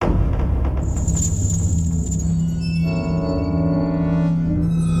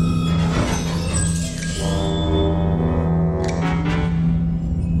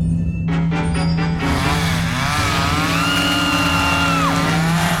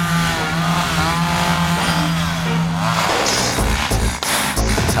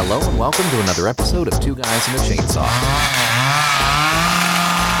Hello and welcome to another episode of Two Guys and a Chainsaw.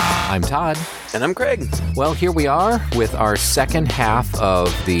 I'm Todd. And I'm Craig. Well, here we are with our second half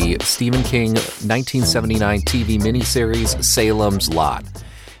of the Stephen King 1979 TV miniseries, Salem's Lot.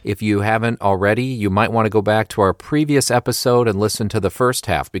 If you haven't already, you might want to go back to our previous episode and listen to the first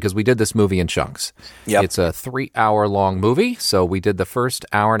half, because we did this movie in chunks. Yep. It's a 3-hour-long movie, so we did the first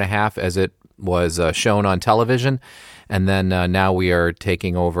hour and a half as it was shown on television, and then now we are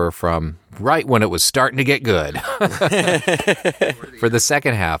taking over from right when it was starting to get good for the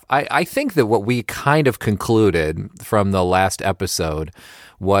second half. I think that what we kind of concluded from the last episode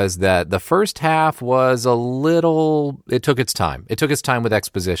was that the first half was a little, it took its time. It took its time with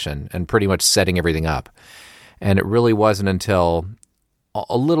exposition and pretty much setting everything up. And it really wasn't until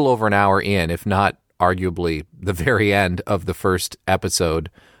a little over an hour in, if not arguably the very end of the first episode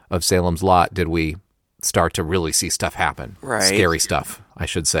of Salem's Lot, did we start to really see stuff happen. Right. Scary stuff, I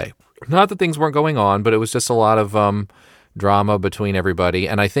should say. Not that things weren't going on, but it was just a lot of drama between everybody.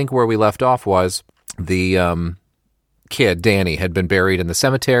 And I think where we left off was the kid, Danny, had been buried in the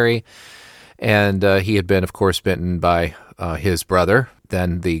cemetery, and he had been, of course, bitten by his brother.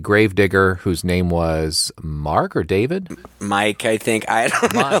 Then the gravedigger, whose name was Mark or David? Mike, I think. I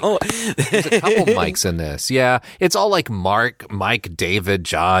don't know. There's a couple Mikes in this. Yeah, it's all like Mark, Mike, David,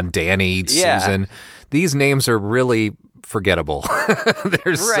 John, Danny, Susan. These names are really forgettable.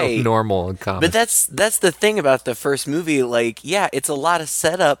 They're so normal and common. But that's the thing about the first movie. Like, yeah, it's a lot of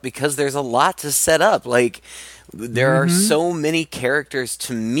setup because there's a lot to set up. Like, there are so many characters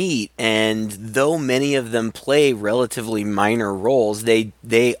to meet, and though many of them play relatively minor roles,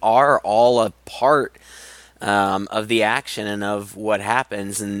 they are all a part of the action and of what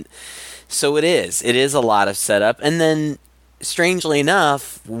happens. And so it is a lot of setup. And then, strangely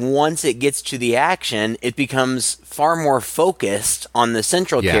enough, once it gets to the action, it becomes far more focused on the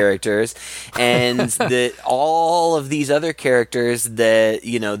central characters, and all of these other characters that,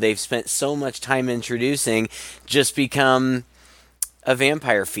 you know, they've spent so much time introducing just become a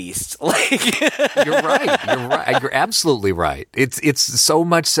vampire feast. Like, You're right. You're absolutely right. It's so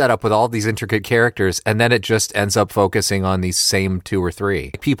much set up with all these intricate characters, and then it just ends up focusing on these same two or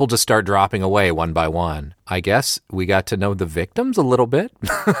three. People just start dropping away one by one. I guess we got to know the victims a little bit.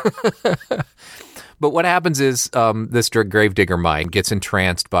 But what happens is this gravedigger Mike gets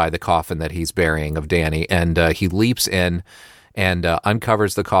entranced by the coffin that he's burying of Danny, and he leaps in and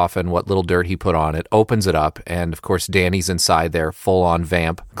uncovers the coffin, what little dirt he put on it, opens it up, and of course Danny's inside there, full-on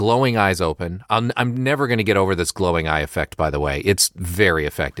vamp, glowing eyes open. I'm never going to get over this glowing eye effect, by the way. It's very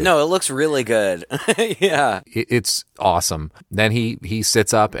effective. no, it looks really good. Yeah. It's awesome. Then he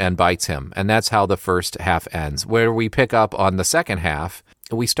sits up and bites him, and that's how the first half ends. Where we pick up on the second half,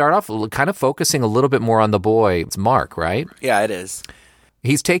 we start off kind of focusing a little bit more on the boy. It's Mark, right? Yeah, it is.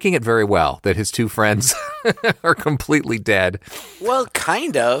 He's taking it very well that his two friends are completely dead. Well,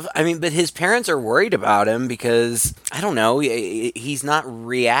 kind of. I mean, but his parents are worried about him because, I don't know, he's not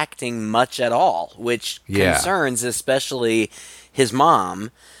reacting much at all, which concerns especially his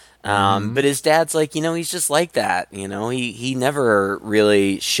mom. But his dad's like, you know, he's just like that. You know, he never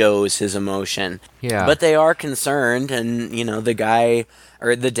really shows his emotion. Yeah. But they are concerned, and, you know, the guy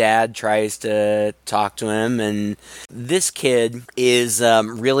or the dad tries to talk to him, and this kid is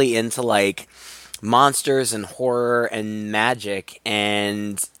really into, like, monsters and horror and magic,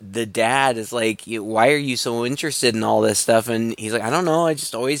 and the dad is like, why are you so interested in all this stuff? And he's like, I don't know, I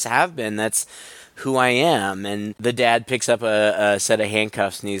just always have been. That's who I am. And the dad picks up a set of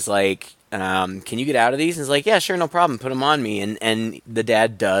handcuffs, and he's like, can you get out of these? And he's like, yeah, sure, no problem, put them on me. And the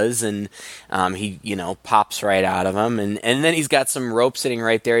dad does, and he, you know, pops right out of him, and then he's got some rope sitting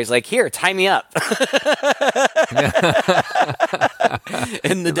right there. He's like, here, tie me up.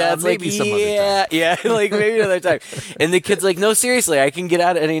 And the dad's like, yeah, like, maybe another time. And the kid's like, no, seriously, I can get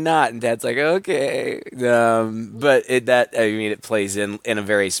out of any knot. And dad's like, okay. But it plays in a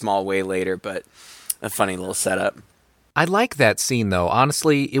very small way later, but a funny little setup. I like that scene, though.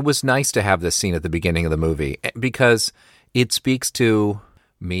 Honestly, it was nice to have this scene at the beginning of the movie because it speaks to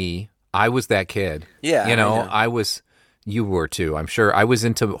me. I was that kid. Yeah. You know, you were too, I'm sure. I was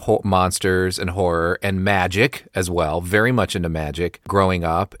into monsters and horror and magic as well, very much into magic growing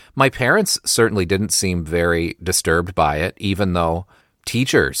up. My parents certainly didn't seem very disturbed by it, even though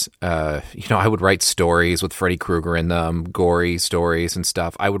teachers, I would write stories with Freddy Krueger in them, gory stories and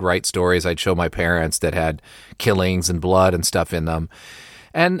stuff. I would write stories I'd show my parents that had killings and blood and stuff in them.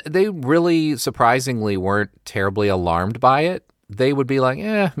 And they really, surprisingly, weren't terribly alarmed by it. they would be like,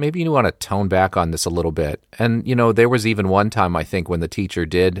 maybe you want to tone back on this a little bit. And, there was even one time, I think, when the teacher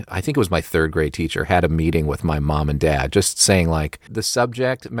I think it was my third grade teacher, had a meeting with my mom and dad, just saying, like, the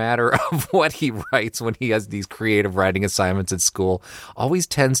subject matter of what he writes when he has these creative writing assignments at school always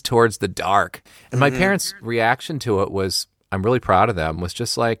tends towards the dark. And my parents' reaction to it was, I'm really proud of them, was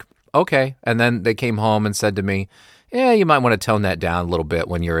just like, okay. And then they came home and said to me, you might want to tone that down a little bit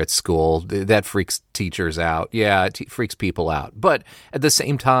when you're at school. That freaks teachers out. Yeah, it freaks people out. But at the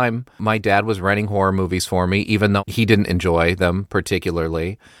same time, my dad was renting horror movies for me, even though he didn't enjoy them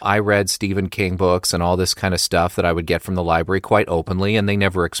particularly. I read Stephen King books and all this kind of stuff that I would get from the library quite openly, and they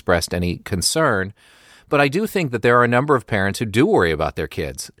never expressed any concern. But I do think that there are a number of parents who do worry about their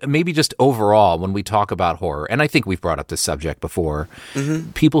kids. Maybe just overall when we talk about horror, and I think we've brought up this subject before,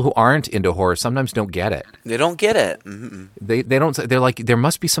 people who aren't into horror sometimes don't get it. They don't get it. They don't. They're like, there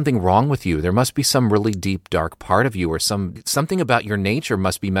must be something wrong with you. There must be some really deep, dark part of you, or something about your nature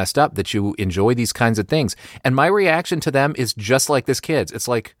must be messed up that you enjoy these kinds of things. And my reaction to them is just like this kid's. It's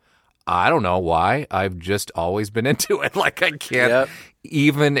like, I don't know why. I've just always been into it. Like, I can't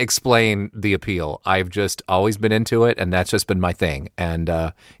even explain the appeal. I've just always been into it, and that's just been my thing. And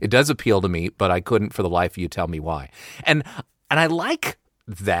it does appeal to me, but I couldn't for the life of you tell me why. And I like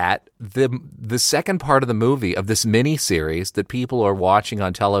that the second part of the movie, of this mini series that people are watching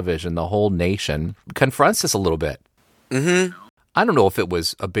on television, the whole nation, confronts us a little bit. I don't know if it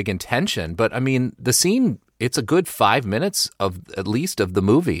was a big intention, but I mean, the scene, it's a good 5 minutes of at least of the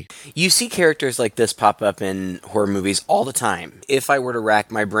movie. You see characters like this pop up in horror movies all the time. If I were to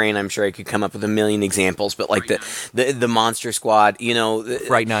rack my brain, I'm sure I could come up with a million examples, but like the Monster Squad,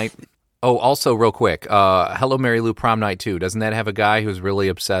 Fright Night. Oh, also real quick, Hello Mary Lou Prom Night 2. Doesn't that have a guy who's really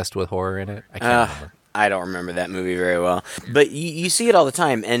obsessed with horror in it? I can't remember. I don't remember that movie very well. But you see it all the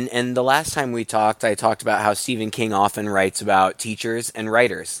time. And the last time we talked, I talked about how Stephen King often writes about teachers and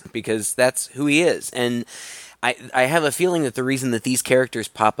writers, because that's who he is. And I have a feeling that the reason that these characters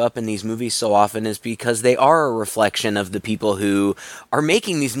pop up in these movies so often is because they are a reflection of the people who are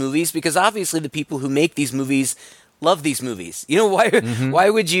making these movies, because obviously the people who make these movies love these movies. Why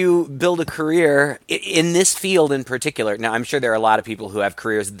would you build a career in this field in particular? Now, I'm sure there are a lot of people who have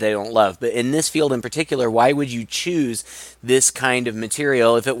careers that they don't love, but in this field in particular, why would you choose this kind of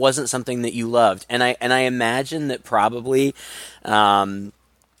material if it wasn't something that you loved? And I imagine that probably, I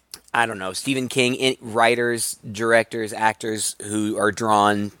don't know, Stephen King, writers, directors, actors who are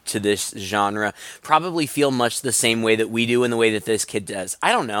drawn to this genre probably feel much the same way that we do in the way that this kid does.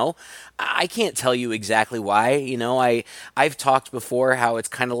 I don't know. I can't tell you exactly why. I've talked before how it's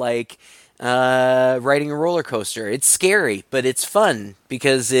kind of like riding a roller coaster. It's scary, but it's fun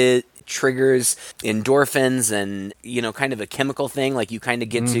because it triggers endorphins and kind of a chemical thing. Like you kind of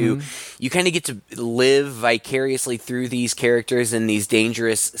get to live vicariously through these characters in these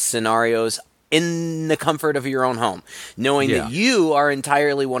dangerous scenarios in the comfort of your own home, knowing that you are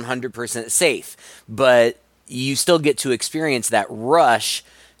entirely 100% safe, but you still get to experience that rush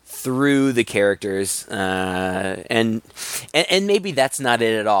through the characters, and maybe that's not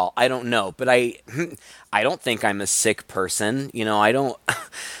it at all. I don't know, but I don't think I'm a sick person. I don't.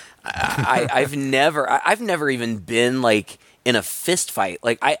 I've never even been like in a fist fight.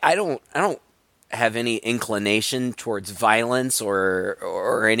 Like I don't have any inclination towards violence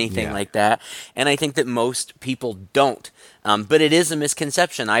or anything like that. And I think that most people don't. But it is a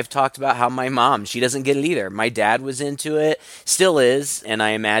misconception. I've talked about how my mom, she doesn't get it either. My dad was into it, still is, and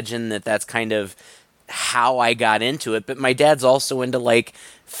I imagine that that's kind of how I got into it. But my dad's also into like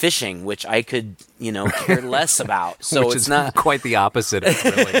fishing, which I could, care less about. So which it's is not quite the opposite of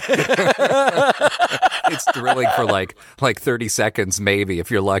thrilling. It's thrilling for like 30 seconds, maybe,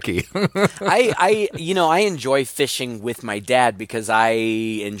 if you're lucky. I enjoy fishing with my dad because I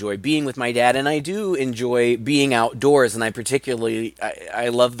enjoy being with my dad, and I do enjoy being outdoors, and I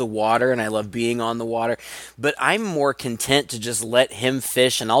love the water, and I love being on the water, but I'm more content to just let him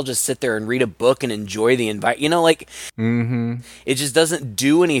fish, and I'll just sit there and read a book and enjoy the environment. It just doesn't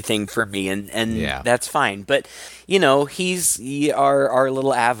do anything for me, and that's fine. But he's our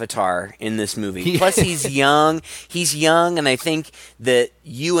little avatar in this movie. Plus, he's young. He's young, and I think that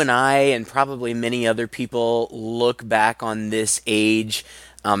you and I, and probably many other people, look back on this age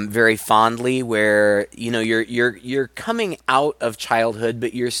very fondly. Where you're coming out of childhood,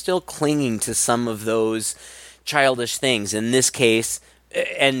 but you're still clinging to some of those childish things. In this case,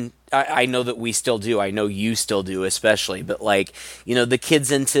 and I know that we still do. I know you still do, especially. But the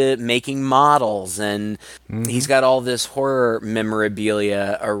kid's into making models, and he's got all this horror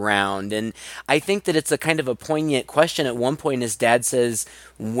memorabilia around. And I think that it's a kind of a poignant question. At one point, his dad says,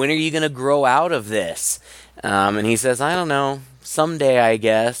 "When are you going to grow out of this?" And he says, "I don't know. someday, I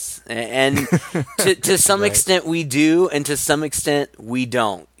guess. And to some Right. extent we do, and to some extent we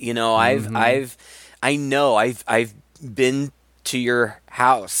don't. You know, I've been to your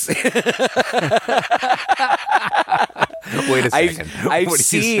house. Wait a second. I've What do you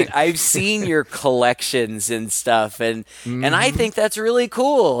seen think? I've seen your collections and stuff, and I think that's really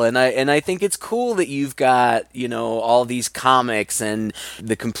cool, and I think it's cool that you've got, you know, all these comics and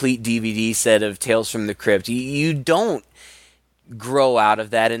the complete DVD set of Tales from the Crypt. You don't grow out of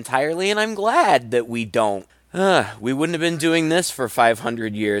that entirely, and I'm glad that we don't. We wouldn't have been doing this for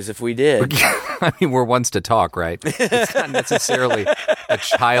 500 years if we did. I mean, we're ones to talk, right? It's not necessarily a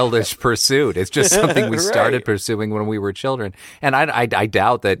childish pursuit. It's just something we started Right. pursuing when we were children. And I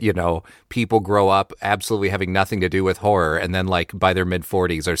doubt that, you know, people grow up absolutely having nothing to do with horror and then, like, by their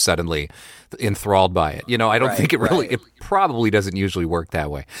mid-40s are suddenly enthralled by it. You know, I don't Right, think right. it probably doesn't usually work that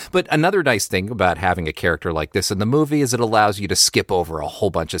way. But another nice thing about having a character like this in the movie is it allows you to skip over a whole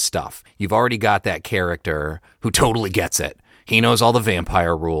bunch of stuff. You've already got that character who totally gets it. He knows all the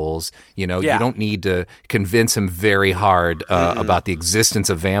vampire rules. You know, Yeah. you don't need to convince him very hard about the existence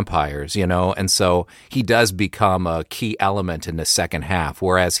of vampires, you know? And so he does become a key element in the second half,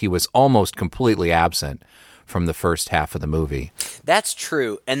 whereas he was almost completely absent from the first half of the movie. That's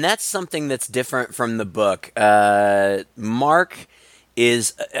true, and that's something that's different from the book. Mark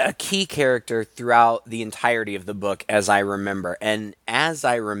is a key character throughout the entirety of the book, as I remember. And as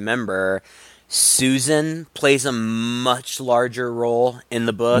I remember, Susan plays a much larger role in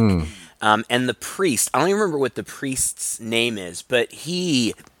the book. And the priest, I don't even remember what the priest's name is, but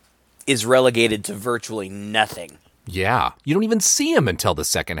he is relegated to virtually nothing. Yeah. You don't even see him until the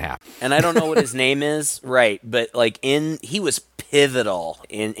second half. And I don't know what his name is, right? But like he was pivotal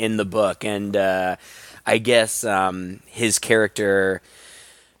in the book, and I guess his character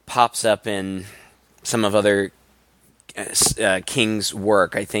pops up in some of other King's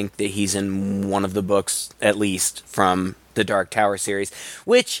work. I think that he's in one of the books, at least from the Dark Tower series,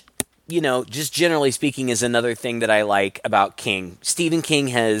 which, you know, just generally speaking, is another thing that I like about King. Stephen King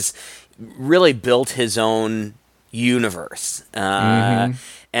has really built his own universe, and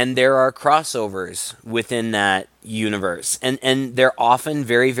there are crossovers within that universe, and they're often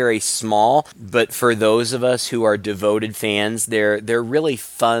very, very small. But for those of us who are devoted fans, they're really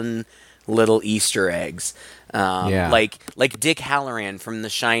fun little Easter eggs. Yeah. Like Dick Halloran from The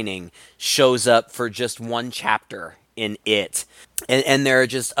Shining shows up for just one chapter in it. And there are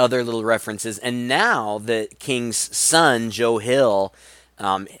just other little references. And now that King's son, Joe Hill,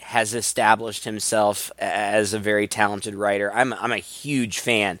 has established himself as a very talented writer. I'm a huge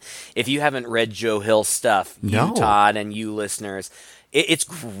fan. If you haven't read Joe Hill's stuff, No. you, Todd, and you listeners, it's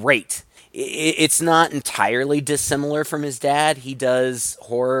great. It's not entirely dissimilar from his dad. He does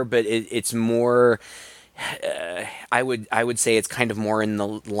horror, but it's more. I would say it's kind of more in the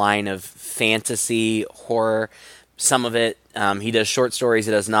line of fantasy horror. Some of it, he does short stories,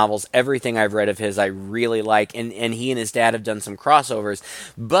 he does novels. Everything I've read of his, I really like. And he and his dad have done some crossovers.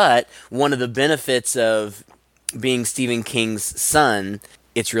 But one of the benefits of being Stephen King's son,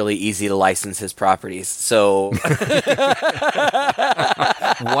 it's really easy to license his properties. So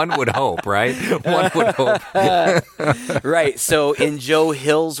One would hope, right? One would hope. right. So in Joe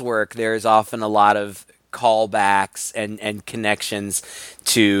Hill's work, there's often a lot of callbacks and connections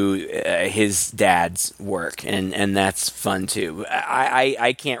to his dad's work, and that's fun too.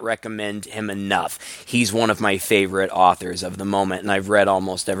 I can't recommend him enough. He's one of my favorite authors of the moment, and I've read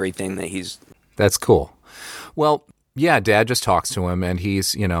almost everything that he's. That's cool. Well, yeah, Dad just talks to him, and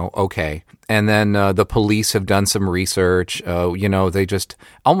he's, you know, okay. And then the police have done some research. You know, they just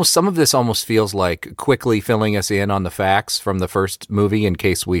some of this almost feels like quickly filling us in on the facts from the first movie in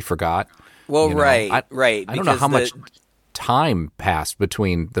case we forgot. Well, You know, right. I don't know how much time passed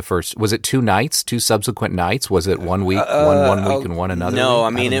between the first. Was it 2 nights, 2 subsequent nights? Was it 1 week, one week, and one another? No, week? I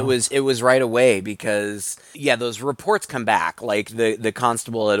mean don't know. it was right away because those reports come back. Like the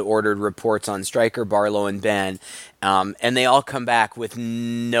constable had ordered reports on Stryker, Barlow, and Ben, and they all come back with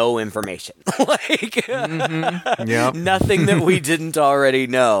no information, like Yep. nothing that we didn't already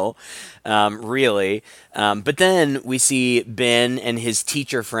know, really. But then we see Ben and his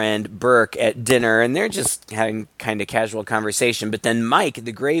teacher friend Burke at dinner, and they're just having kind of casual conversation. But then Mike,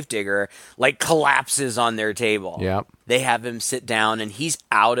 the gravedigger, like collapses on their table. Yep. They have him sit down, and he's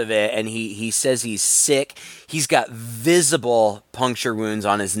out of it, and he says he's sick. He's got visible puncture wounds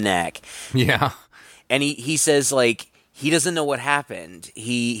on his neck. Yeah. And he says, like, he doesn't know what happened.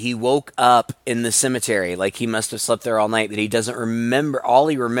 He woke up in the cemetery, like he must have slept there all night, but he doesn't remember. All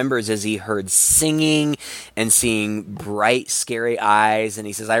he remembers is he heard singing and seeing bright, scary eyes. And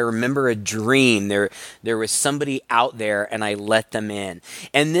he says, I remember a dream. There was somebody out there and I let them in.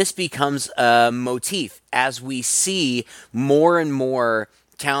 And this becomes a motif as we see more and more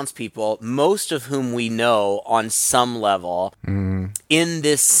townspeople, most of whom we know on some level, in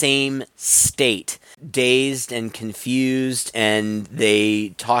this same state, dazed and confused, and they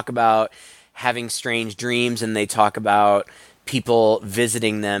talk about having strange dreams, and they talk about people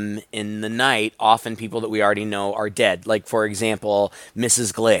visiting them in the night, often people that we already know are dead. Like, for example,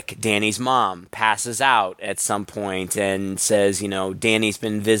 Mrs. Glick, Danny's mom, passes out at some point and says, Danny's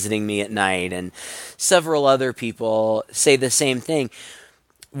been visiting me at night, and several other people say the same thing.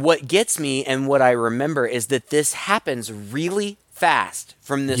 What gets me and what I remember is that this happens really fast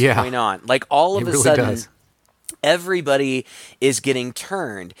from this point on. Like, all of a sudden, everybody is getting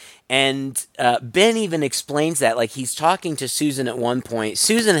turned. And Ben even explains that. Like, he's talking to Susan at one point.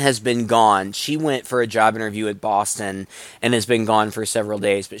 Susan has been gone. She went for a job interview at Boston and has been gone for several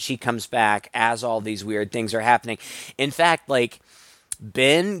days. But she comes back as all these weird things are happening. In fact, like,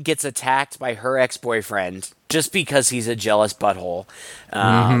 Ben gets attacked by her ex-boyfriend just because he's a jealous butthole.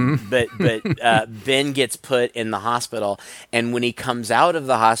 But Ben gets put in the hospital, and when he comes out of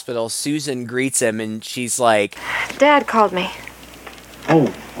the hospital, Susan greets him, and she's like, Dad called me.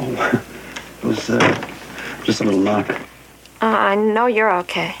 Oh, it was just a little knock. I know you're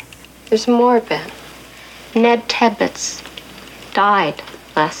okay. There's more, Ben. Ned Tebbets died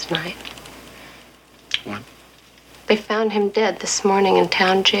last night. What? They found him dead this morning in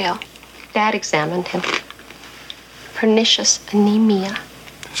town jail. Dad examined him. Pernicious anemia.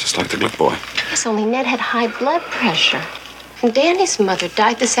 It's just like the Glick boy. Yes, only Ned had high blood pressure. And Danny's mother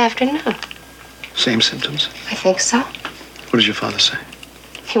died this afternoon. Same symptoms? I think so. What does your father say?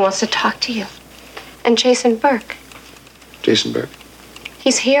 He wants to talk to you. And Jason Burke. Jason Burke?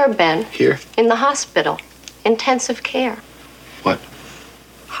 He's here, Ben. Here? In the hospital. Intensive care. What?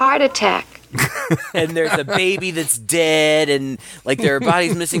 Heart attack. and there's a baby that's dead, and like there are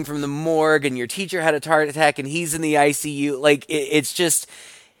bodies missing from the morgue, and your teacher had a heart attack, and he's in the ICU. Like it's just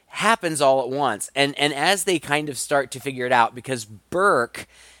happens all at once. And as they kind of start to figure it out, because Burke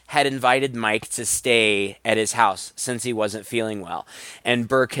had invited Mike to stay at his house since he wasn't feeling well, and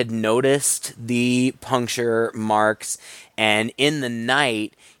Burke had noticed the puncture marks, and in the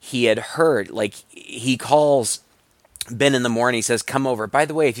night he had heard, like, he calls Ben in the morning. He says, come over. By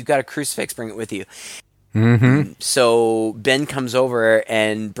the way, if you've got a crucifix, bring it with you. So Ben comes over,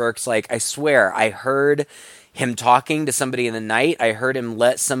 and Burke's like, I swear, I heard him talking to somebody in the night. I heard him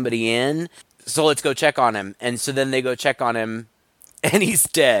let somebody in. So let's go check on him. And so then they go check on him, and he's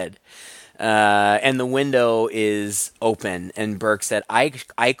dead. And the window is open. And Burke said,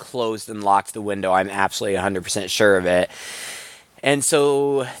 I closed and locked the window. I'm absolutely 100% sure of it. And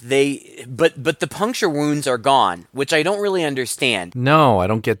so but the puncture wounds are gone, which I don't really understand. No, I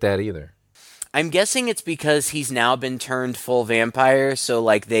don't get that either. I'm guessing it's because he's now been turned full vampire, so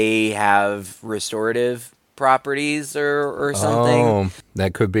like they have restorative properties or something. Oh,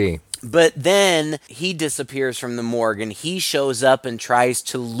 that could be. But then he disappears from the morgue, and he shows up and tries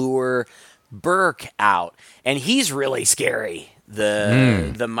to lure Burke out, and he's really scary.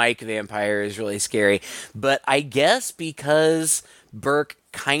 The Mike vampire is really scary. But I guess because Burke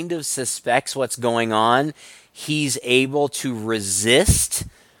kind of suspects what's going on, he's able to resist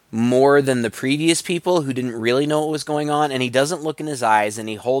more than the previous people who didn't really know what was going on. And he doesn't look in his eyes, and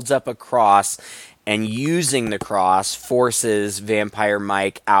he holds up a cross, and using the cross forces Vampire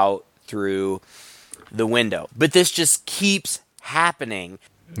Mike out through the window. But this just keeps happening.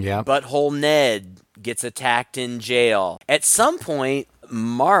 Yeah. Butthole Ned gets attacked in jail. At some point,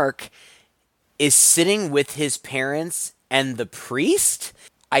 Mark is sitting with his parents and the priest.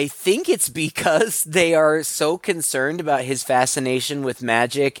 I think it's because they are so concerned about his fascination with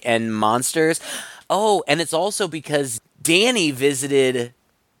magic and monsters. Oh, and it's also because Danny visited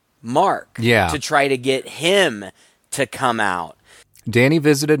Mark to try to get him to come out. Danny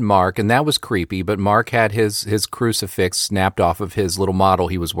visited Mark, and that was creepy, but Mark had his crucifix snapped off of his little model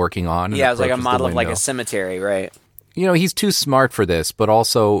he was working on. Yeah, it was like a model of like a cemetery, right? You know, he's too smart for this, but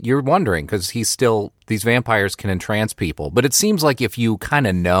also you're wondering, because these vampires can entrance people. But it seems like if you kind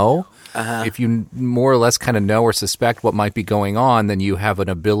of know, if you more or less kind of know or suspect what might be going on, then you have an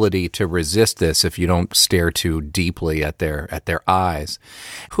ability to resist this if you don't stare too deeply at their eyes.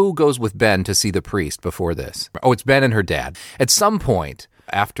 Who goes with Ben to see the priest before this? Oh, it's Ben and her dad. At some point,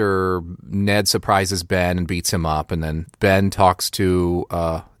 after Ned surprises Ben and beats him up, and then Ben talks to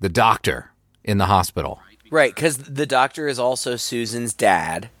the doctor in the hospital. Right, because the doctor is also Susan's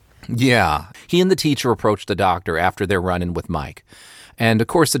dad. Yeah. He and the teacher approach the doctor after their run-in with Mike. And, of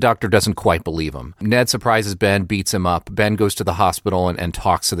course, the doctor doesn't quite believe him. Ned surprises Ben, beats him up. Ben goes to the hospital and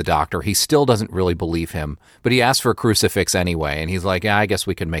talks to the doctor. He still doesn't really believe him, but he asks for a crucifix anyway, and he's like, I guess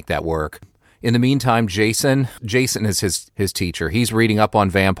we can make that work. In the meantime, Jason is his teacher. He's reading up on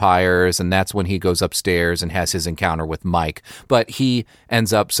vampires, and that's when he goes upstairs and has his encounter with Mike. But he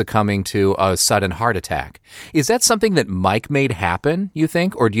ends up succumbing to a sudden heart attack. Is that something that Mike made happen, you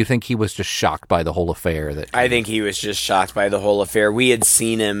think? Or do you think he was just shocked by the whole affair? I think he was just shocked by the whole affair. We had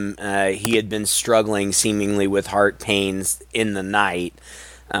seen him. He had been struggling seemingly with heart pains in the night.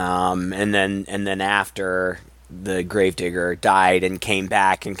 And then after the gravedigger died and came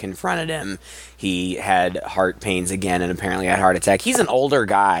back and confronted him, he had heart pains again and apparently had a heart attack. He's an older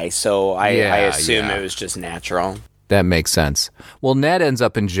guy, so I assume it was just natural. That makes sense. Well, Ned ends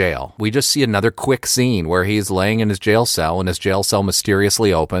up in jail. We just see another quick scene where he's laying in his jail cell, and his jail cell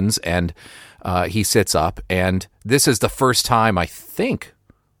mysteriously opens, and he sits up. And this is the first time, I think,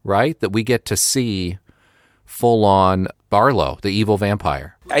 right, that we get to see full-on Barlow, the evil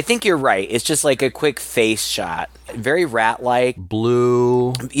vampire. I think you're right. It's just like a quick face shot. Very rat-like.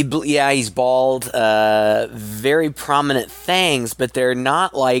 Blue. He's bald. Very prominent fangs, but they're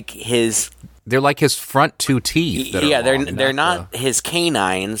not like his... They're like his front two teeth. They're not his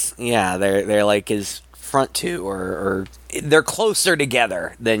canines. Yeah, they're like his front two, or they're closer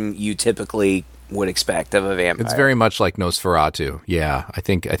together than you typically would expect of a vampire. It's very much like Nosferatu. Yeah, I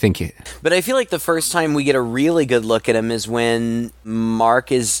think. But I feel like the first time we get a really good look at him is when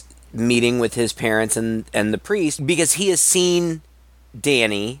Mark is meeting with his parents and the priest, because he has seen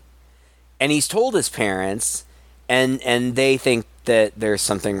Danny, and he's told his parents, and they think that there's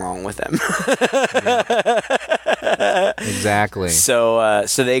something wrong with him. Exactly. So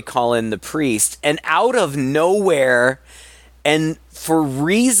they call in the priest, and out of nowhere, and for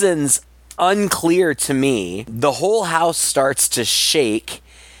reasons unclear to me, the whole house starts to shake.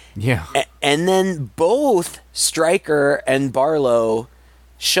 Yeah. And then both Stryker and Barlow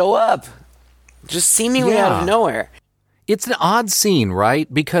show up, just seemingly out of nowhere. It's an odd scene,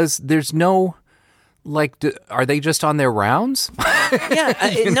 right? Because there's no... are they just on their rounds?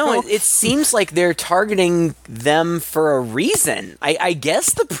 It seems like they're targeting them for a reason. I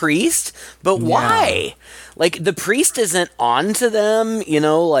guess the priest, but why? Like, the priest isn't on to them,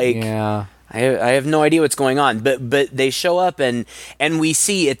 Yeah. I have no idea what's going on, but they show up and we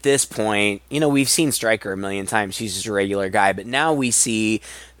see at this point, we've seen Stryker a million times. He's just a regular guy, but now we see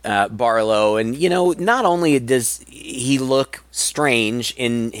Barlow, and not only does he look strange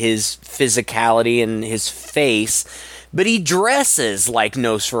in his physicality and his face, but he dresses like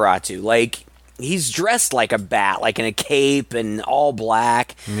Nosferatu. Like, he's dressed like a bat, like in a cape and all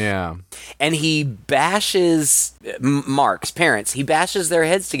black. Yeah. And he bashes Mark's parents. He bashes their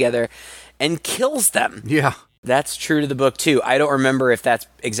heads together and kills them. Yeah. That's true to the book, too. I don't remember if that's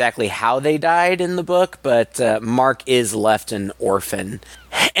exactly how they died in the book, but Mark is left an orphan.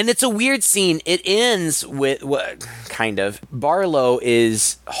 And it's a weird scene. It ends with, Barlow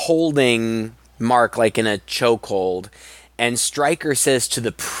is holding Mark like in a chokehold, and Stryker says to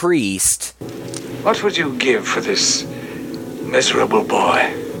the priest, "What would you give for this miserable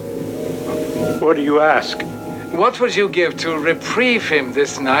boy?" What do you ask? What would you give to reprieve him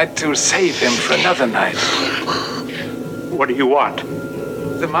this night, to save him for another night? What do you want?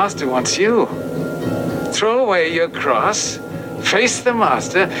 The master wants you. Throw away your cross, face the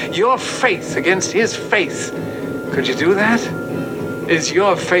master, your faith against his faith. Could you do that? Is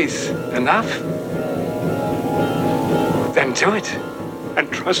your faith enough? Then do it. And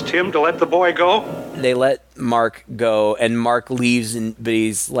trust him to let the boy go? They let Mark go, and Mark leaves, but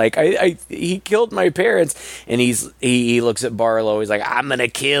he's like, he killed my parents. And he looks at Barlow, he's like, I'm gonna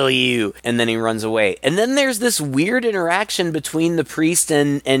kill you. And then he runs away. And then there's this weird interaction between the priest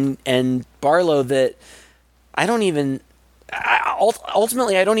and Barlow that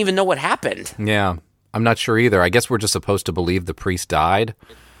ultimately I don't even know what happened. Yeah. I'm not sure either. I guess we're just supposed to believe the priest died.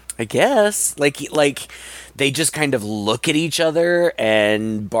 I guess. Like they just kind of look at each other,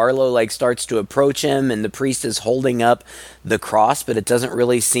 and Barlow starts to approach him, and the priest is holding up the cross, but it doesn't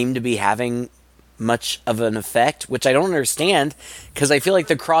really seem to be having much of an effect, which I don't understand, because I feel like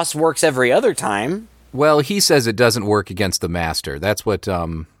the cross works every other time. Well, he says it doesn't work against the master. That's what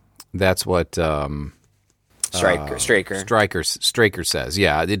Stryker says.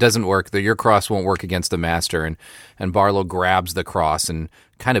 Yeah, it doesn't work. Your cross won't work against the master. And Barlow grabs the cross and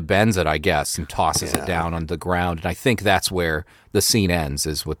kind of bends it, I guess, and tosses it down on the ground. And I think that's where the scene ends,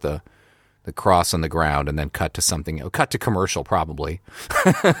 is with the cross on the ground, and then cut to commercial, probably.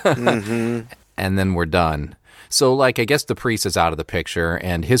 Mm-hmm. and then we're done. So, like, I guess the priest is out of the picture,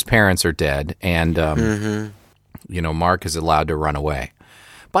 and his parents are dead, and, Mark is allowed to run away.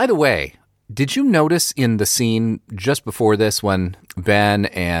 By the way, did you notice in the scene just before this when Ben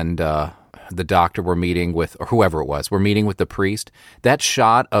and the doctor were meeting with, or whoever it was, were meeting with the priest, that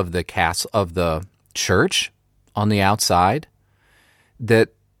shot of the castle of the church on the outside, that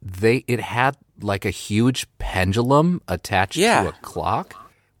it had like a huge pendulum attached to a clock?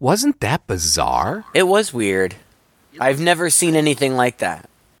 Wasn't that bizarre? It was weird. I've never seen anything like that.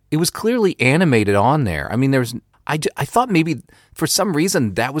 It was clearly animated on there. I mean, I thought maybe for some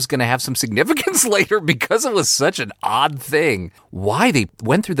reason that was going to have some significance later because it was such an odd thing. Why they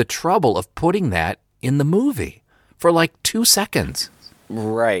went through the trouble of putting that in the movie for like 2 seconds.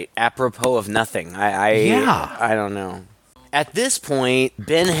 Right. Apropos of nothing. I don't know. At this point,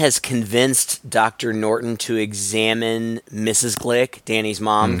 Ben has convinced Dr. Norton to examine Mrs. Glick, Danny's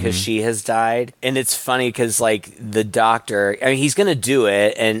mom, because she has died. And it's funny because, like, the doctor, I mean, he's going to do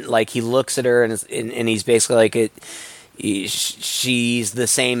it. And, like, he looks at her and he's basically like, she's the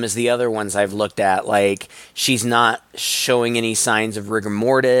same as the other ones I've looked at. Like, she's not showing any signs of rigor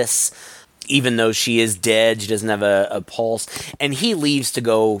mortis. Even though she is dead, she doesn't have a pulse. And he leaves to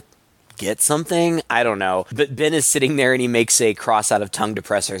go get something. I don't know. But Ben is sitting there and he makes a cross out of tongue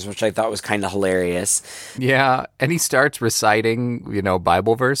depressors, which I thought was kind of hilarious. Yeah, and he starts reciting,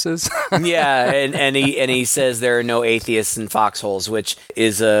 Bible verses. Yeah, and he says there are no atheists in foxholes, which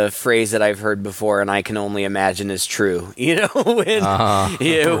is a phrase that I've heard before and I can only imagine is true. When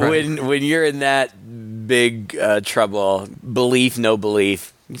you're in that big trouble, belief, no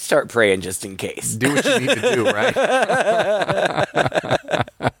belief, you start praying just in case. Do what you need to do, right?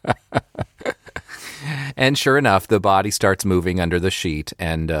 And sure enough, the body starts moving under the sheet,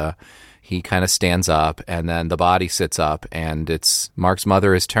 and he kind of stands up, and then the body sits up, and it's Mark's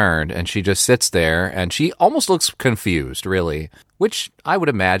mother is turned, and she just sits there, and she almost looks confused, really, which I would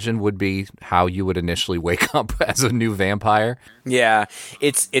imagine would be how you would initially wake up as a new vampire. Yeah,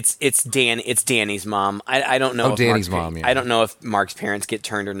 it's Danny's mom. I don't know. Oh, Danny's mom. Yeah. I don't know if Mark's parents get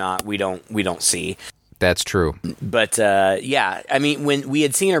turned or not. We don't see. That's true. But, yeah, I mean, when we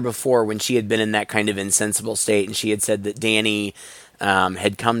had seen her before, when she had been in that kind of insensible state, and she had said that Danny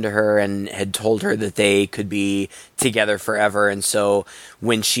had come to her and had told her that they could be together forever. And so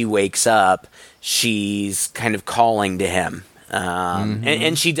when she wakes up, she's kind of calling to him.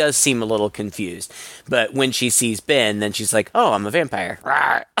 And she does seem a little confused. But when she sees Ben, then she's like, oh, I'm a vampire.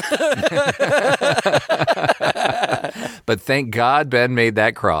 But thank God Ben made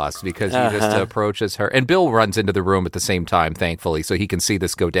that cross, because he just approaches her. And Bill runs into the room at the same time, thankfully, so he can see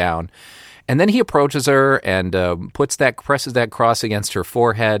this go down. And then he approaches her and presses that cross against her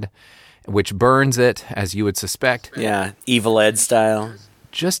forehead, which burns it, as you would suspect. Yeah, Evil Ed style.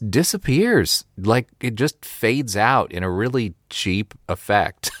 Just disappears. Like, it just fades out in a really cheap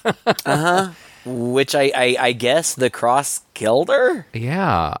effect. Which I guess the cross killed her?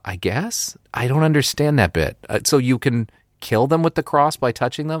 Yeah, I guess. I don't understand that bit. So you can kill them with the cross by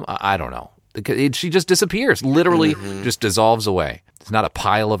touching them? I don't know. She just disappears. Literally just dissolves away. It's not a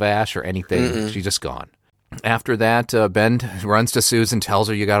pile of ash or anything. She's just gone. After that, Ben runs to Susan, tells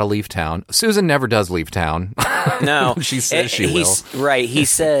her you got to leave town. Susan never does leave town. No. She says she will. Right. He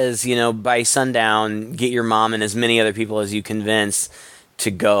says, by sundown, get your mom and as many other people as you convince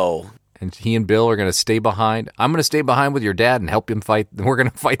to go. And he and Bill are going to stay behind. I'm going to stay behind with your dad and help him fight. We're going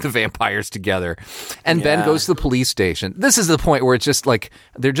to fight the vampires together. And Ben goes to the police station. This is the point where it's just like,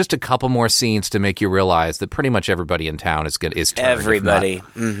 there are just a couple more scenes to make you realize that pretty much everybody in town is turned. Everybody.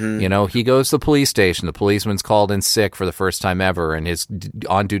 He goes to the police station. The policeman's called in sick for the first time ever, and his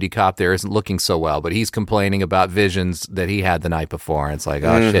on-duty cop there isn't looking so well, but he's complaining about visions that he had the night before. And it's like,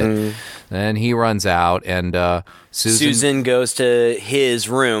 oh, shit. Then he runs out, and Susan goes to his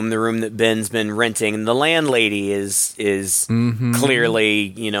room, the room that Ben's been renting, and the landlady is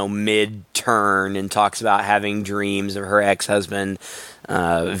clearly, mid-turn and talks about having dreams of her ex-husband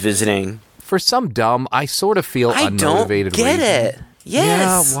visiting. For some dumb, I sort of feel unmotivated I don't get reason. it.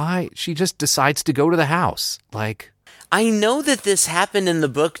 Yes. Yeah, why? She just decides to go to the house. Like, I know that this happened in the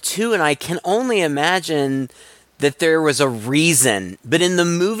book, too, and I can only imagine that there was a reason, but in the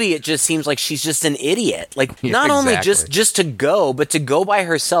movie it just seems like she's just an idiot. Like, not only just to go, but to go by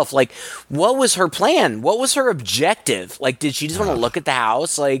herself. Like, what was her plan? What was her objective? Like, did she just want to look at the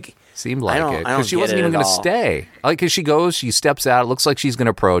house? Like, seemed like it, because she wasn't even going to stay. Like, as she goes, she steps out. It looks like she's going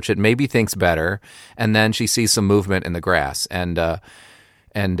to approach it. Maybe thinks better, and then she sees some movement in the grass, and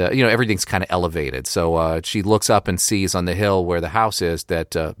And, everything's kind of elevated. So she looks up and sees on the hill where the house is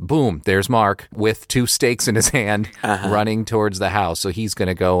that, boom, there's Mark with 2 stakes in his hand running towards the house. So he's going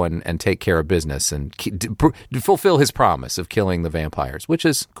to go and take care of business and fulfill his promise of killing the vampires, which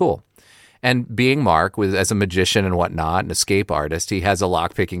is cool. And being Mark, as a magician and whatnot, an escape artist, he has a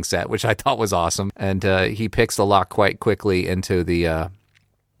lock-picking set, which I thought was awesome. And he picks the lock quite quickly into the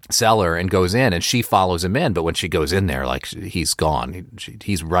cellar and goes in, and she follows him in. But when she goes in there, like, he's gone.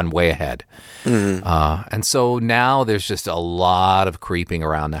 He's run way ahead. And so now there's just a lot of creeping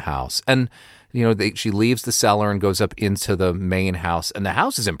around the house. And she leaves the cellar and goes up into the main house, and the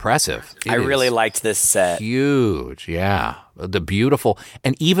house is impressive. I really liked this set. Huge, yeah. The beautiful,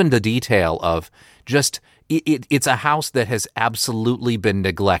 and even the detail of just, it's a house that has absolutely been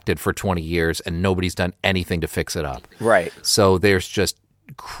neglected for 20 years, and nobody's done anything to fix it up. Right. So there's just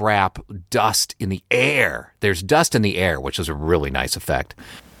dust in the air. There's dust in the air, which is a really nice effect.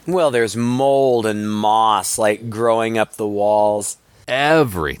 Well, there's mold and moss, like, growing up the walls.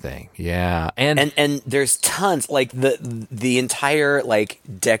 Everything, yeah, and there's tons, like the entire, like,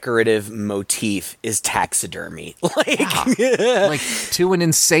 decorative motif is taxidermy, like to an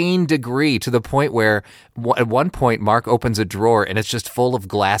insane degree, to the point where at one point Mark opens a drawer and it's just full of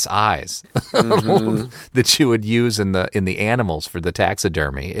glass eyes that you would use in the animals for the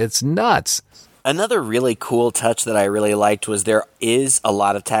taxidermy. It's nuts. Another really cool touch that I really liked was there is a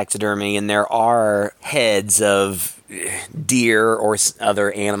lot of taxidermy, and there are heads of deer or other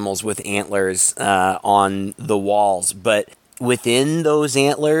animals with antlers on the walls. But within those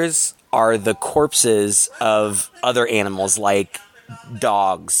antlers are the corpses of other animals, like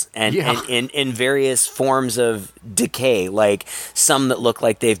dogs, and in various forms of decay, like some that look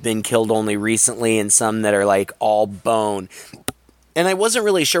like they've been killed only recently and some that are, like, all bone. And I wasn't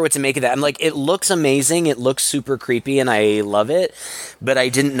really sure what to make of that. I'm like, it looks amazing. It looks super creepy, and I love it. But I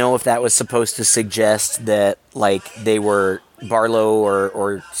didn't know if that was supposed to suggest that, like, they were Barlow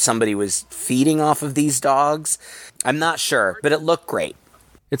or somebody was feeding off of these dogs. I'm not sure, but it looked great.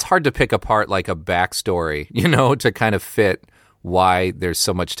 It's hard to pick apart, like, a backstory, to kind of fit why there's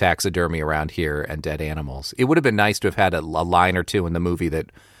so much taxidermy around here and dead animals. It would have been nice to have had a line or two in the movie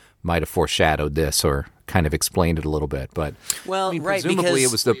that might have foreshadowed this or kind of explained it a little bit, but presumably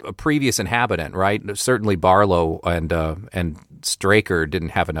it was a previous inhabitant, right? Certainly Barlow and Straker didn't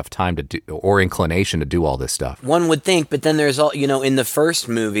have enough time to do, or inclination to do all this stuff. One would think, but then there's all, in the first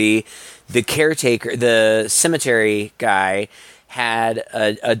movie, the caretaker, the cemetery guy, had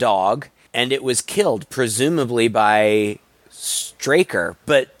a dog, and it was killed, presumably by Straker,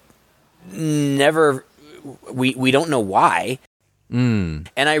 but never. We don't know why. And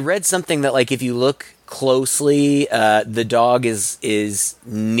I read something that, like, if you look closely, the dog is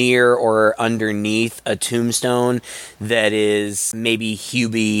near or underneath a tombstone that is maybe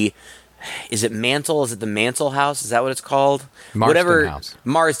Hubie. Is it Mantle? Is it the Mantle House? Is that what it's called? Marston House.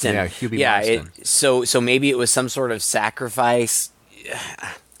 Marston. Yeah, Hubie Marston. So maybe it was some sort of sacrifice.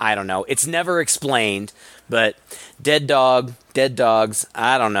 I don't know. It's never explained, but dead dogs,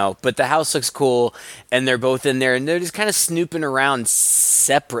 I don't know. But the house looks cool, and they're both in there, and they're just kind of snooping around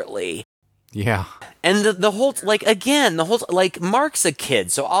separately. Yeah. And the whole, Mark's a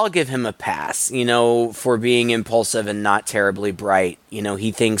kid, so I'll give him a pass, for being impulsive and not terribly bright.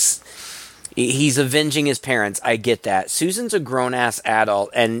 He thinks he's avenging his parents. I get that. Susan's a grown-ass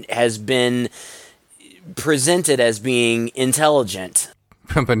adult and has been presented as being intelligent.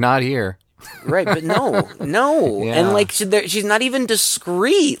 But not here. Right, but no. Yeah. And, like, she's not even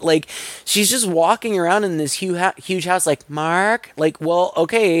discreet. Like, she's just walking around in this huge house, like, Mark? Like, well,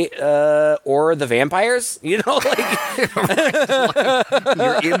 okay, or the vampires? Like...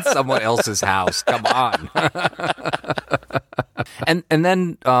 You're in someone else's house. Come on. and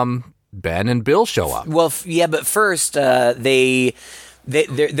then Ben and Bill show up. Well, yeah, but first, they're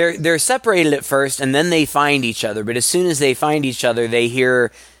separated at first, and then they find each other. But as soon as they find each other, they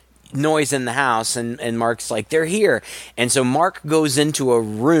hear noise in the house, and Mark's like, they're here. And so Mark goes into a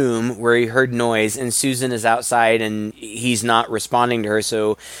room where he heard noise, and Susan is outside, and he's not responding to her.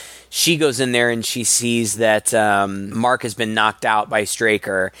 So she goes in there, and she sees that Mark has been knocked out by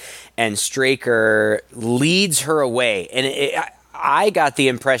Straker, and Straker leads her away. And I got the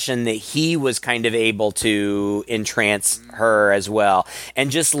impression that he was kind of able to entrance her as well, and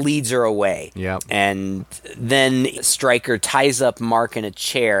just leads her away. Yep. And then Straker ties up Mark in a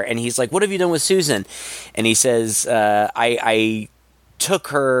chair, and he's like, "What have you done with Susan?" And he says, I took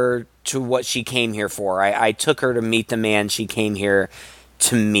her to what she came here for. I took her to meet the man she came here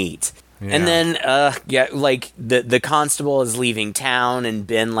to meet. And then, like the constable is leaving town, and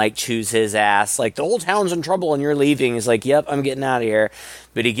Ben like chews his ass. Like, the whole town's in trouble, and you're leaving. He's like, "Yep, I'm getting out of here."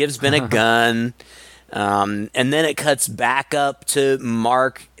 But he gives Ben a gun. And then it cuts back up to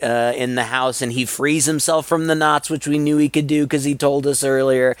Mark in the house, and he frees himself from the knots, which we knew he could do because he told us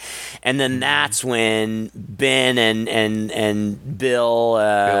earlier. And then that's when Ben and Bill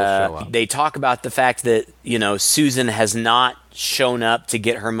show up. they talk about the fact that Susan has not shown up to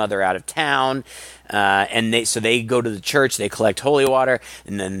get her mother out of town, and they go to the church, they collect holy water,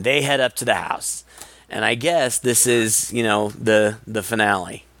 and then they head up to the house. And I guess this is the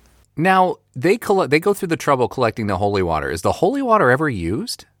finale. Now, they go through the trouble collecting the holy water. Is the holy water ever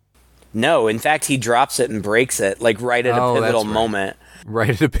used? No, in fact, he drops it and breaks it, like right at a pivotal moment. Right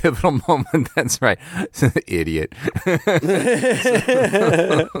at a pivotal moment, that's right. Idiot.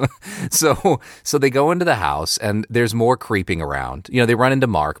 So they go into the house, and there's more creeping around. They run into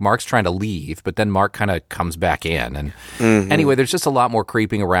Mark. Mark's trying to leave, but then Mark kind of comes back in. And anyway, there's just a lot more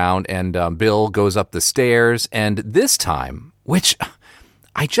creeping around, and Bill goes up the stairs, and this time, which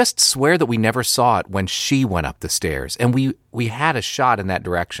I just swear that we never saw it when she went up the stairs, and we had a shot in that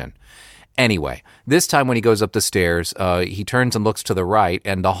direction. Anyway, this time when he goes up the stairs, he turns and looks to the right,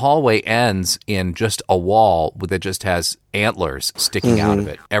 and the hallway ends in just a wall that just has antlers sticking out of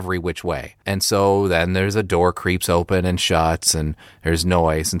it every which way. And so then there's a door creeps open and shuts, and there's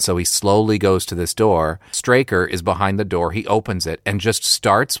noise. And so he slowly goes to this door. Straker is behind the door. He opens it and just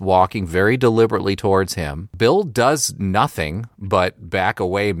starts walking very deliberately towards him. Bill does nothing but back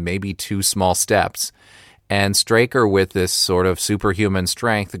away maybe 2 small steps. And Straker, with this sort of superhuman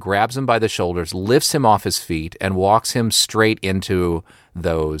strength, grabs him by the shoulders, lifts him off his feet, and walks him straight into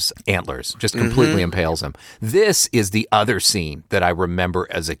those antlers, just completely impales him. This is the other scene that I remember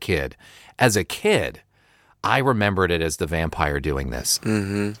as a kid. As a kid, I remembered it as the vampire doing this.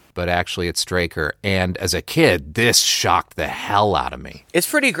 But actually, it's Straker. And as a kid, this shocked the hell out of me. It's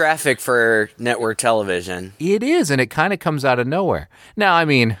pretty graphic for network television. It is, and it kind of comes out of nowhere. Now, I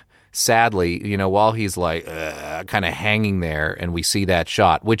mean, sadly, while he's like kind of hanging there, and we see that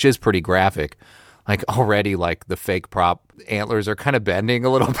shot, which is pretty graphic, like already like the fake prop antlers are kind of bending a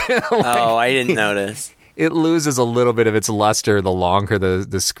little bit. I didn't notice. It loses a little bit of its luster the longer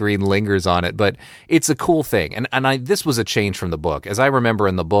the screen lingers on it, but it's a cool thing. And this was a change from the book. As I remember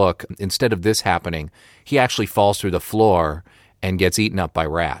in the book, instead of this happening, he actually falls through the floor and gets eaten up by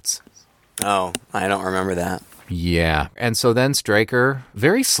rats. Oh, I don't remember that. Yeah. And so then Straker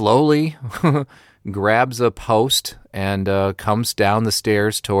very slowly grabs a post and comes down the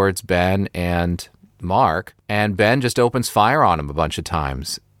stairs towards Ben and Mark. And Ben just opens fire on him a bunch of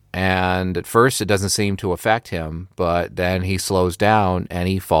times. And at first it doesn't seem to affect him, but then he slows down and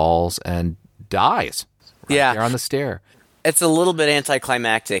he falls and dies right there on the stair. It's a little bit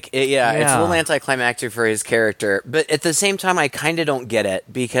anticlimactic. It's a little anticlimactic for his character. But at the same time, I kind of don't get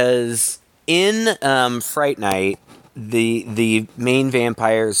it, because in Fright Night, the main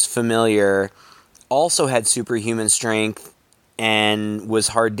vampire's familiar also had superhuman strength and was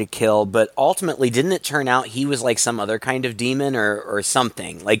hard to kill, but ultimately, didn't it turn out he was like some other kind of demon or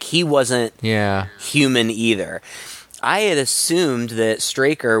something? Like, he wasn't human either. I had assumed that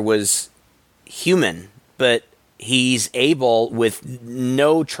Straker was human, but he's able, with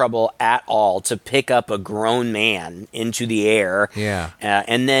no trouble at all, to pick up a grown man into the air. Yeah.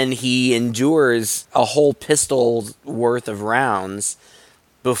 And then he endures a whole pistol's worth of rounds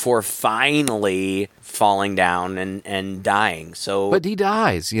before finally falling down and dying. But he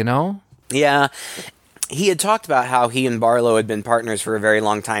dies, Yeah. He had talked about how he and Barlow had been partners for a very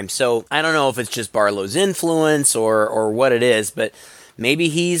long time. So I don't know if it's just Barlow's influence or what it is, but maybe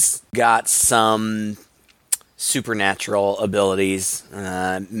he's got some supernatural abilities,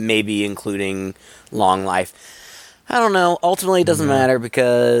 maybe including long life. I don't know. Ultimately, it doesn't matter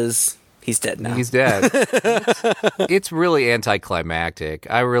because he's dead now. He's dead. It's really anticlimactic.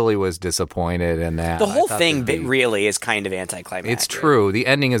 I really was disappointed in that. The whole thing really is kind of anticlimactic. It's true. The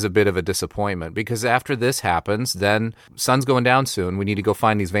ending is a bit of a disappointment, because after this happens, then sun's going down soon. We need to go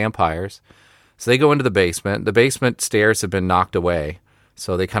find these vampires. So they go into the basement. The basement stairs have been knocked away.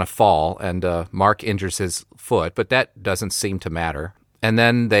 So they kind of fall, and Mark injures his foot, but that doesn't seem to matter. And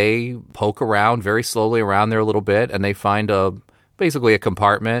then they poke around very slowly around there a little bit, and they find basically a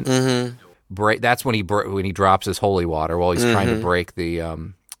compartment. That's when he drops his holy water while he's trying to break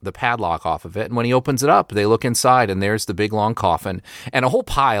the padlock off of it. And when he opens it up, they look inside, and there's the big long coffin and a whole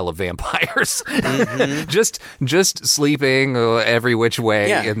pile of vampires just sleeping every which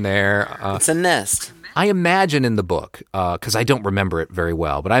way in there. It's a nest. I imagine in the book, because I don't remember it very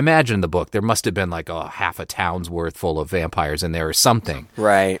well, but I imagine in the book there must have been like half a town's worth full of vampires in there or something.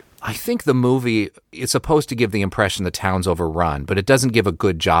 Right. I think the movie is supposed to give the impression the town's overrun, but it doesn't give a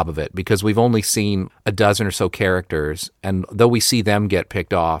good job of it because we've only seen a dozen or so characters, and though we see them get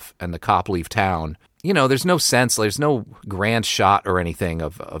picked off and the cop leave town, there's no sense, there's no grand shot or anything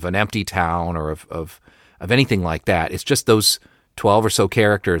of an empty town or of anything like that. It's just those 12 or so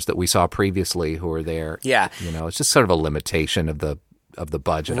characters that we saw previously who are there. Yeah. It's just sort of a limitation of the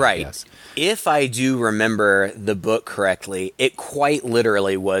budget, right. I guess. If I do remember the book correctly, it quite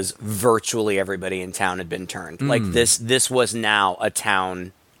literally was virtually everybody in town had been turned. Like this was now a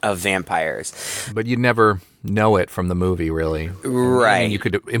town of vampires. But you'd never know it from the movie, really. Right. I mean, you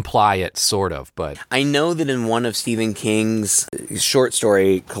could imply it, sort of, but... I know that in one of Stephen King's short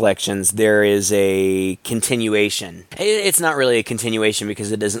story collections, there is a continuation. It's not really a continuation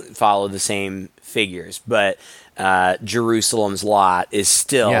because it doesn't follow the same figures, but Jerusalem's Lot is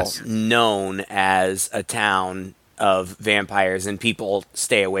still known as a town of vampires, and people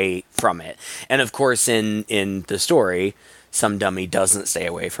stay away from it. And of course, in the story, some dummy doesn't stay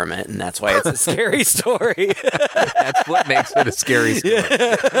away from it, and that's why it's a scary story. That's what makes it a scary story.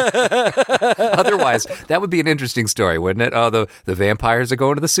 Otherwise, that would be an interesting story, wouldn't it? Oh, the vampires are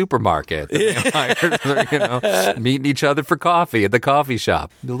going to the supermarket. The vampires are, meeting each other for coffee at the coffee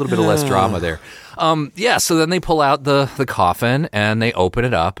shop. A little bit of less drama there. So then they pull out the coffin, and they open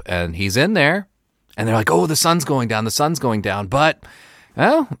it up, and he's in there, and they're like, oh, the sun's going down, but...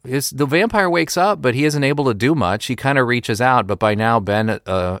 Well, the vampire wakes up, but he isn't able to do much. He kind of reaches out, but by now Ben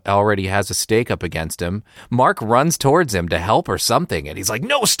already has a stake up against him. Mark runs towards him to help or something, and he's like,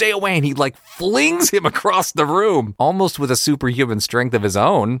 no, stay away, and he flings him across the room, almost with a superhuman strength of his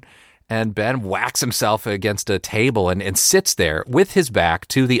own. And Ben whacks himself against a table and sits there with his back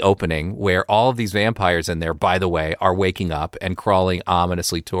to the opening where all of these vampires in there, by the way, are waking up and crawling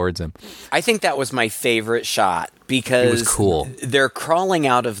ominously towards him. I think that was my favorite shot because it was cool. They're crawling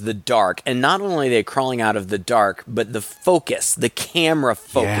out of the dark. And not only are they crawling out of the dark, but the camera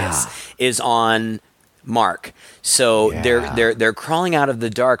focus is on Mark. So they're crawling out of the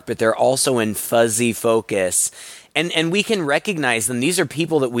dark, but they're also in fuzzy focus. And we can recognize them. These are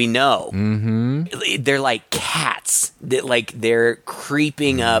people that we know. Mm-hmm. They're like cats. They're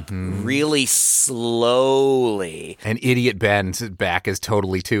creeping up really slowly. And idiot Ben's back is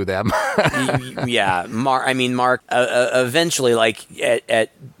totally to them. Yeah. Mark, eventually,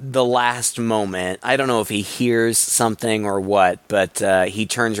 at the last moment, I don't know if he hears something or what, but he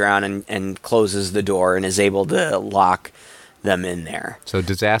turns around and closes the door and is able to lock them in there. So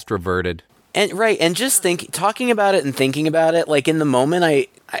disaster averted. And just talking about it and thinking about it, in the moment,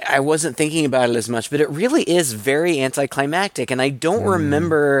 I wasn't thinking about it as much, but it really is very anticlimactic, and I don't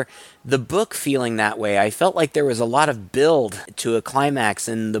remember the book feeling that way. I felt like there was a lot of build to a climax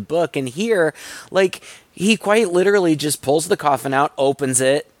in the book, and here, he quite literally just pulls the coffin out, opens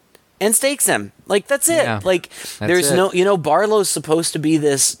it, and stakes him. That's it. Yeah, there's no... Barlow's supposed to be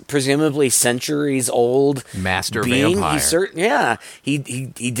this presumably centuries-old master being. vampire. He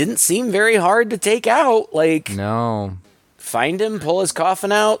didn't seem very hard to take out. No. Find him, pull his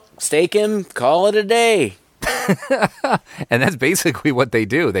coffin out, stake him, call it a day. And that's basically what they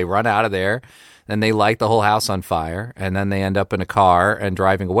do. They run out of there, and they light the whole house on fire, and then they end up in a car and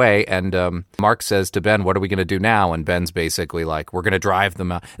driving away. And Mark says to Ben, what are we going to do now? And Ben's basically like, we're going to drive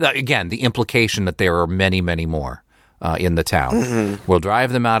them out. Again, the implication that there are many, many more in the town. Mm-hmm. We'll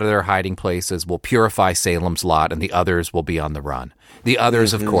drive them out of their hiding places. We'll purify Salem's Lot, and the others will be on the run. The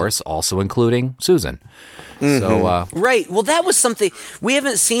others, of course, also including Susan. So, right. Well, that was something we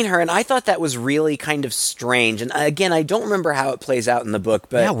haven't seen her, and I thought that was really kind of strange. And again, I don't remember how it plays out in the book,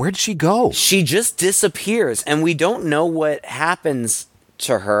 but where'd she go? She just disappears, and we don't know what happens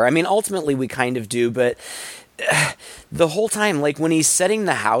to her. I mean, ultimately, we kind of do, but the whole time, when he's setting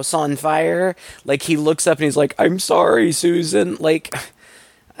the house on fire, he looks up and he's like, "I'm sorry, Susan."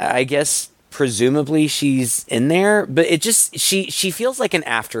 I guess presumably she's in there, but it just she feels like an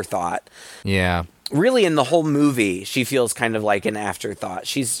afterthought. Yeah. Really, in the whole movie, she feels kind of like an afterthought.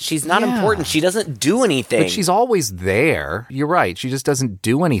 She's not important. She doesn't do anything. But she's always there. You're right. She just doesn't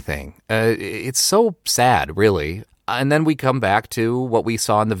do anything. It's so sad, really. And then we come back to what we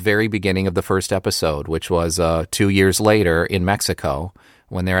saw in the very beginning of the first episode, which was 2 years later in Mexico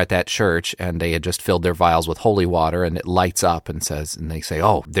when they're at that church and they had just filled their vials with holy water and it lights up and they say,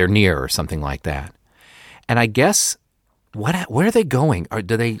 oh, they're near or something like that. And I guess... Where are they going? Or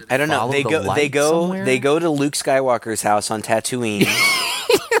do they? I don't know. They go to Luke Skywalker's house on Tatooine.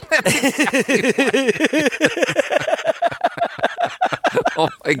 Oh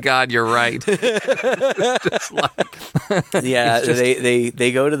my God, you're right.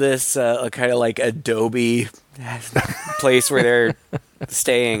 They go to this kind of Adobe place where they're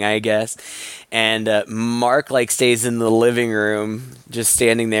staying, I guess. And Mark like stays in the living room, just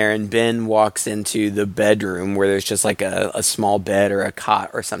standing there, and Ben walks into the bedroom where there's just like a small bed or a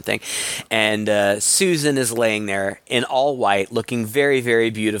cot or something. And Susan is laying there in all white, looking very, very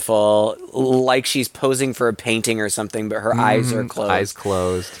beautiful, like she's posing for a painting or something, but her eyes are closed. Eyes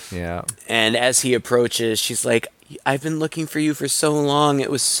closed, yeah. And as he approaches, she's like, I've been looking for you for so long.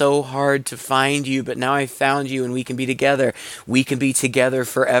 It was so hard to find you, but now I found you and we can be together. We can be together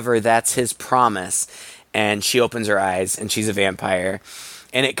forever. That's his promise. And she opens her eyes and she's a vampire.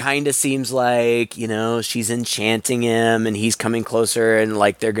 And it kind of seems like, she's enchanting him and he's coming closer and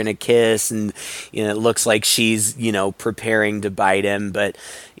like they're going to kiss. And, it looks like she's, preparing to bite him. But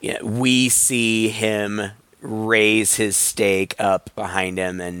we see him raise his stake up behind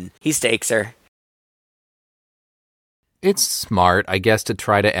him and he stakes her. It's smart, I guess, to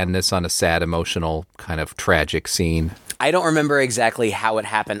try to end this on a sad, emotional, kind of tragic scene. I don't remember exactly how it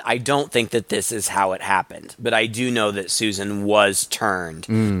happened. I don't think that this is how it happened, but I do know that Susan was turned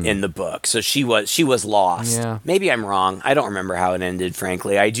in the book, so she was lost. Yeah. Maybe I'm wrong. I don't remember how it ended,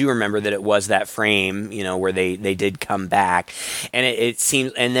 frankly. I do remember that it was that frame, where they did come back, and it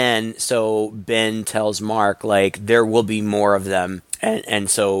seems. And then so Ben tells Mark like there will be more of them. And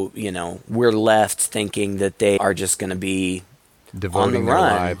so, we're left thinking that they are just going to be devoting their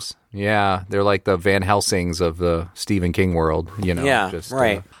lives. Yeah, they're like the Van Helsings of the Stephen King world, Yeah, just,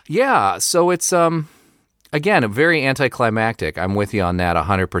 right. So it's, again, very anticlimactic. I'm with you on that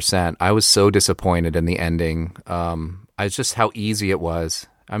 100%. I was so disappointed in the ending. It's just how easy it was.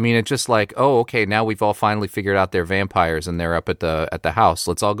 I mean, it's just like, oh, okay, now we've all finally figured out they're vampires and they're up at the house.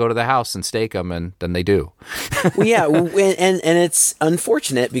 Let's all go to the house and stake them, and then they do. Well, yeah, and it's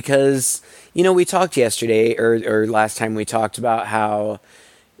unfortunate because, we talked yesterday or last time we talked about how,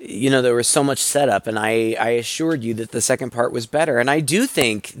 there was so much setup, and I assured you that the second part was better, and I do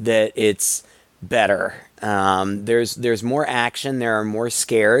think that it's better. There's more action, there are more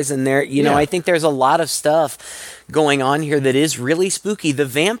scares, and I think there's a lot of stuff going on here that is really spooky. The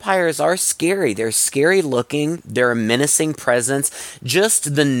vampires are scary. They're scary looking. They're a menacing presence.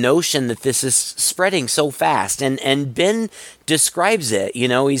 Just the notion that this is spreading so fast. And Ben describes it.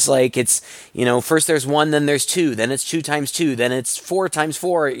 He's like, it's, first there's one, then there's two, then it's 2 times 2, then it's 4 times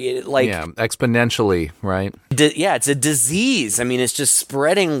 4. Exponentially, right? It's a disease. I mean, it's just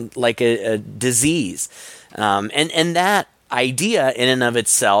spreading like a disease. And that idea in and of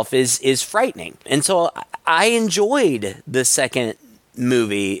itself is frightening. And so I enjoyed the second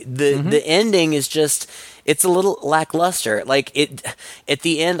movie. The ending is just, it's a little lackluster. Like at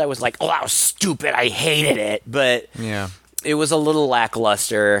the end I was like, oh, that was stupid. I hated it. But yeah. It was a little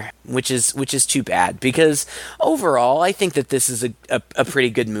lackluster, which is too bad, because overall I think that this is a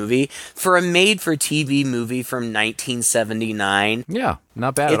pretty good movie for a made-for-TV movie from 1979. Yeah,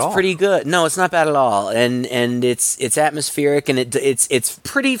 not bad at all. It's pretty good. No, it's not bad at all, and it's atmospheric, and it's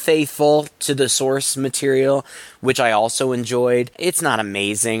pretty faithful to the source material, which I also enjoyed. It's not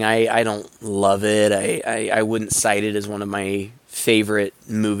amazing. I don't love it. I wouldn't cite it as one of my favorite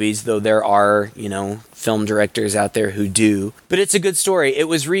movies, though there are, film directors out there who do. But it's a good story. It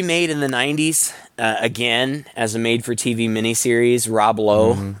was remade in the 90s, again, as a made-for-TV miniseries. Rob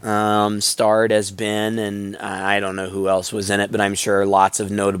Lowe starred as Ben, and I don't know who else was in it, but I'm sure lots of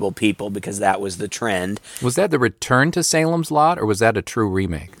notable people, because that was the trend. Was that the Return to Salem's Lot, or was that a true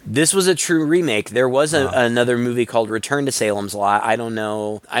remake? This was a true remake. There was another movie called Return to Salem's Lot. I don't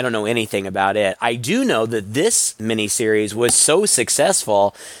know anything about it. I do know that this miniseries was so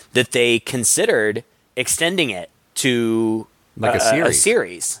successful that they considered extending it to like a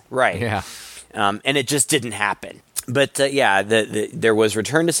series. Right. Yeah. And it just didn't happen. But there was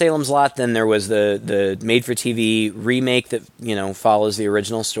Return to Salem's Lot. Then there was the made-for-TV remake that follows the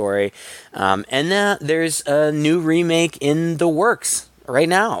original story, and there's a new remake in the works right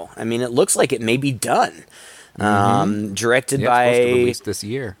now. I mean, it looks like it may be done. Directed by, it's supposed to release this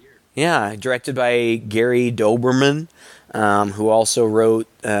year. Yeah, directed by Gary Doberman, who also wrote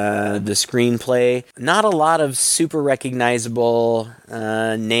the screenplay. Not a lot of super recognizable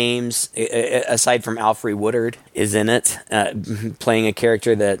names, aside from Alfre Woodard is in it, playing a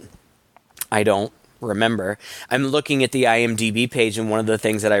character that I don't remember. I'm looking at the IMDb page, and one of the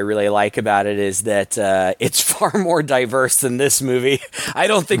things that I really like about it is that it's far more diverse than this movie. I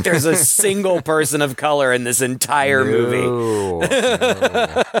don't think there's a single person of color in this entire movie. No,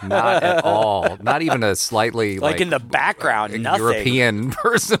 not at all. Not even a slightly like in the background, nothing. European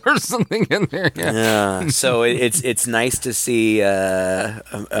person or something in there. Yeah. So it's nice to see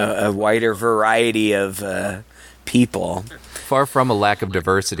a wider variety of people. Far from a lack of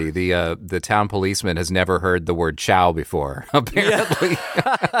diversity, the town policeman has never heard the word chow before, apparently.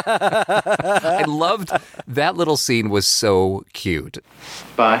 I loved that little scene, was so cute.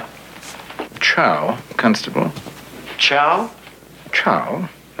 Bye. Ciao, Constable. Ciao? Ciao.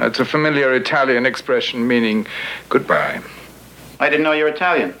 That's a familiar Italian expression meaning goodbye. I didn't know you're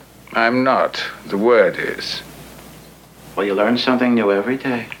Italian. I'm not. The word is. Well, you learn something new every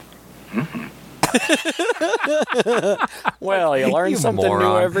day. Well, you learn You something new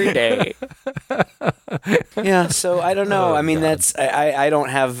moron. every day. Yeah, so I don't know. I mean, that's I don't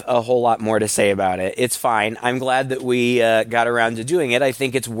have a whole lot more to say about it. It's fine. I'm glad that we got around to doing it. I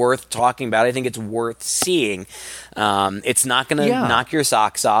think it's worth talking about. I think it's worth seeing. It's not going to knock your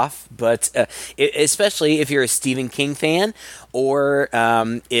socks off, but especially if you're a Stephen King fan, or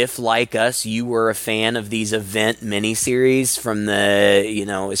if, like us, you were a fan of these event miniseries from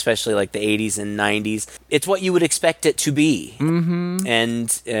the, especially like the 80s and 90s. It's what you would expect it to be. Mm-hmm.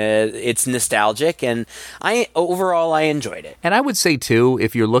 And it's nostalgic, and overall I enjoyed it. And I would say, too,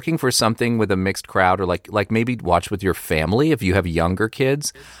 if you're looking for something with a mixed crowd, or like maybe watch with your family if you have younger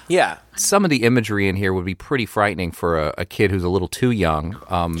kids. Yeah. Some of the imagery in here would be pretty frightening for a kid who's a little too young.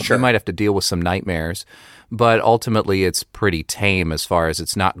 Sure. You might have to deal with some nightmares, but ultimately it's pretty tame as far as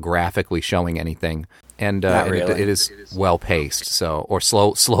it's not graphically showing anything. And, really. it is well paced, or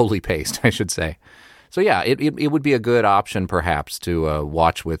slowly paced, I should say. So yeah, it would be a good option perhaps to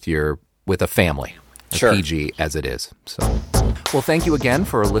watch with a family, Sure. PG as it is. So, well, thank you again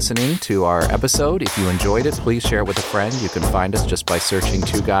for listening to our episode. If you enjoyed it, please share it with a friend. You can find us just by searching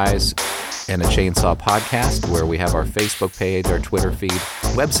Two Guys and a Chainsaw Podcast, where we have our Facebook page, our Twitter feed,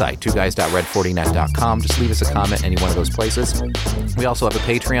 website, twoguys.red40net.com. Just leave us a comment any one of those places. We also have a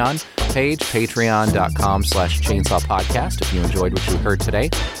Patreon page, patreon.com/Chainsaw Podcast. If you enjoyed what you heard today,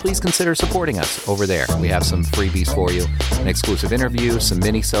 please consider supporting us over there. We have some freebies for you, an exclusive interview, some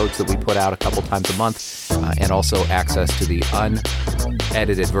mini-sodes that we put out a couple times a month, and also access to the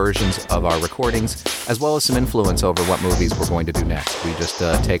unedited versions of our recordings, as well as some influence over what movies we're going to do next. We just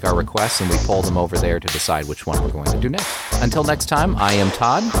take our requests and we pull them over there to decide which one we're going to do next. Until next time, I am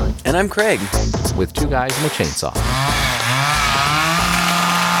Todd. And I'm Craig. With Two Guys and a Chainsaw.